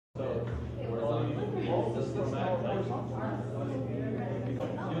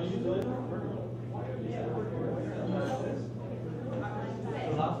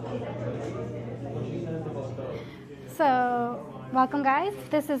So, welcome guys.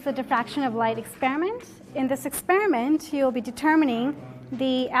 This is the diffraction of light experiment. In this experiment, you'll be determining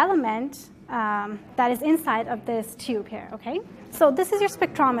the element that is inside of this tube here, okay? So this is your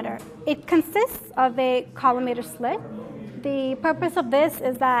spectrometer. It consists of a collimator slit. The purpose of this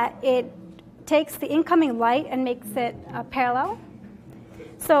is that it takes the incoming light and makes it parallel.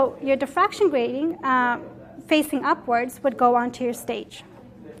 So your diffraction grating facing upwards would go onto your stage,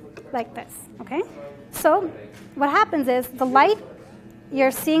 like this, okay? So what happens is the light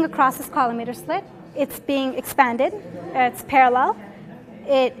you're seeing across this collimator slit, it's being expanded, it's parallel,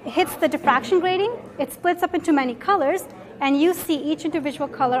 it hits the diffraction grating, it splits up into many colors, and you see each individual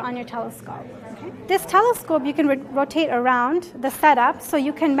color on your telescope. Okay? This telescope you can rotate around the setup so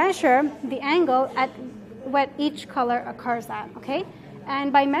you can measure the angle at what each color occurs at, okay?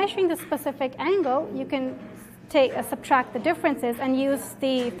 And by measuring the specific angle, you can subtract the differences and use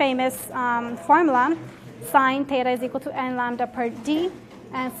the famous formula, sine theta is equal to n lambda per d,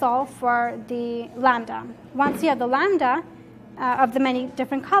 and solve for the lambda. Once you have the lambda of the many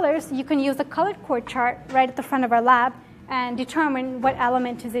different colors, you can use a colored core chart right at the front of our lab and determine what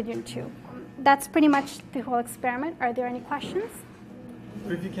element is in your tube. That's pretty much the whole experiment. Are there any questions?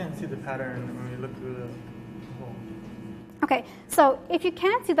 What if you can't see the pattern when you look through the hole? Okay, so if you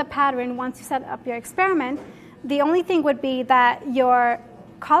can't see the pattern once you set up your experiment, the only thing would be that your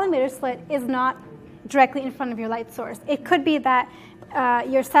collimator slit is not directly in front of your light source. It could be that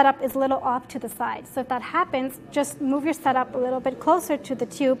your setup is a little off to the side. So if that happens, just move your setup a little bit closer to the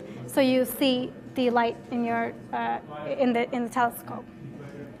tube so you see the light in your in the telescope.